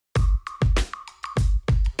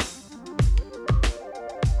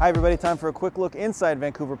Hi everybody, time for a quick look inside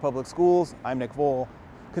Vancouver Public Schools. I'm Nick Vole.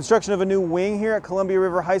 Construction of a new wing here at Columbia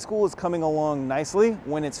River High School is coming along nicely.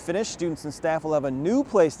 When it's finished, students and staff will have a new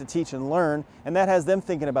place to teach and learn, and that has them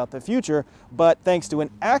thinking about the future. But thanks to an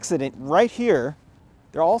accident right here,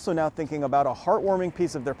 they're also now thinking about a heartwarming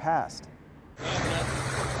piece of their past.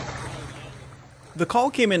 The call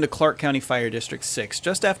came into Clark County Fire District 6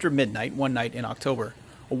 just after midnight one night in October.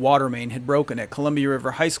 A water main had broken at Columbia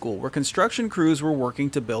River High School where construction crews were working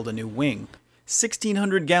to build a new wing.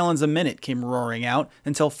 1,600 gallons a minute came roaring out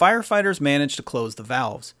until firefighters managed to close the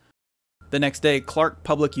valves. The next day, Clark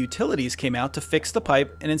Public Utilities came out to fix the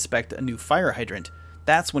pipe and inspect a new fire hydrant.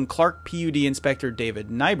 That's when Clark PUD Inspector David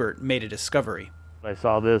Nybert made a discovery. I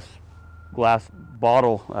saw this glass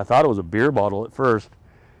bottle. I thought it was a beer bottle at first,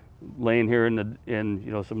 laying here in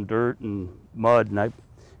some dirt and mud, and I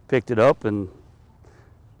picked it up and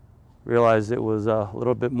realized it was a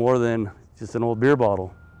little bit more than just an old beer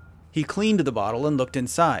bottle. He cleaned the bottle and looked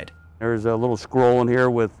inside. There's a little scroll in here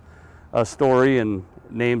with a story and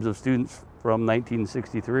names of students from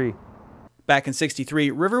 1963. Back in '63,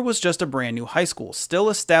 River was just a brand new high school, still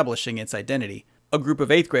establishing its identity. A group of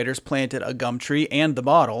 8th graders planted a gum tree and the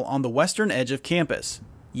bottle on the western edge of campus.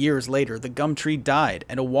 Years later, the gum tree died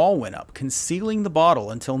and a wall went up, concealing the bottle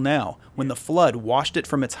until now, when the flood washed it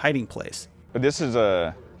from its hiding place. This is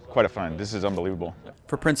quite a find. This is unbelievable.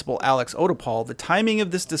 For Principal Alex Odopal, the timing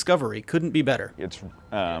of this discovery couldn't be better. It's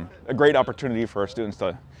a great opportunity for our students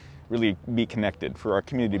to really be connected, for our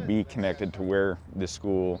community to be connected to where this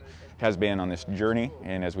school has been on this journey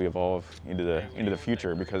and as we evolve into the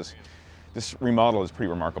future, because this remodel is pretty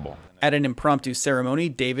remarkable. At an impromptu ceremony,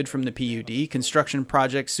 David from the PUD, Construction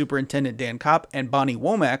Project Superintendent Dan Kopp, and Bonnie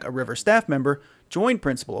Womack, a River staff member, joined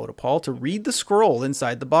Principal Odopal to read the scroll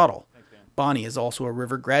inside the bottle. Bonnie is also a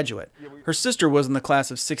River graduate. Her sister was in the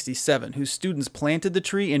class of '67, whose students planted the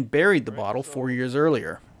tree and buried the bottle 4 years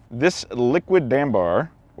earlier. This liquid dambar,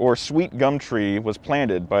 or sweet gum tree, was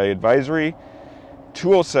planted by Advisory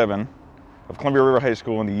 207 of Columbia River High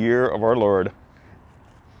School in the year of our Lord,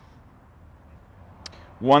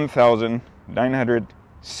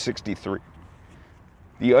 1963.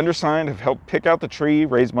 The undersigned have helped pick out the tree,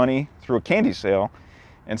 raise money through a candy sale,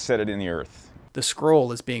 and set it in the earth. The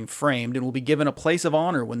scroll is being framed and will be given a place of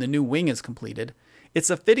honor when the new wing is completed. It's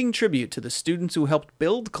a fitting tribute to the students who helped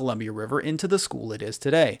build Columbia River into the school it is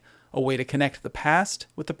today, a way to connect the past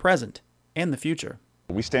with the present and the future.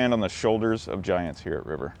 We stand on the shoulders of giants here at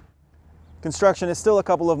River. Construction is still a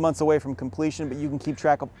couple of months away from completion, but you can keep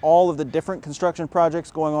track of all of the different construction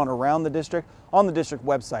projects going on around the district on the district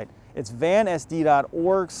website. It's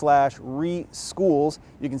vansd.org/reschools.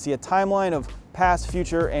 You can see a timeline of past,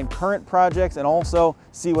 future, and current projects, and also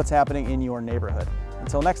see what's happening in your neighborhood.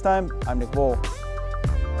 Until next time, I'm Nick Vole.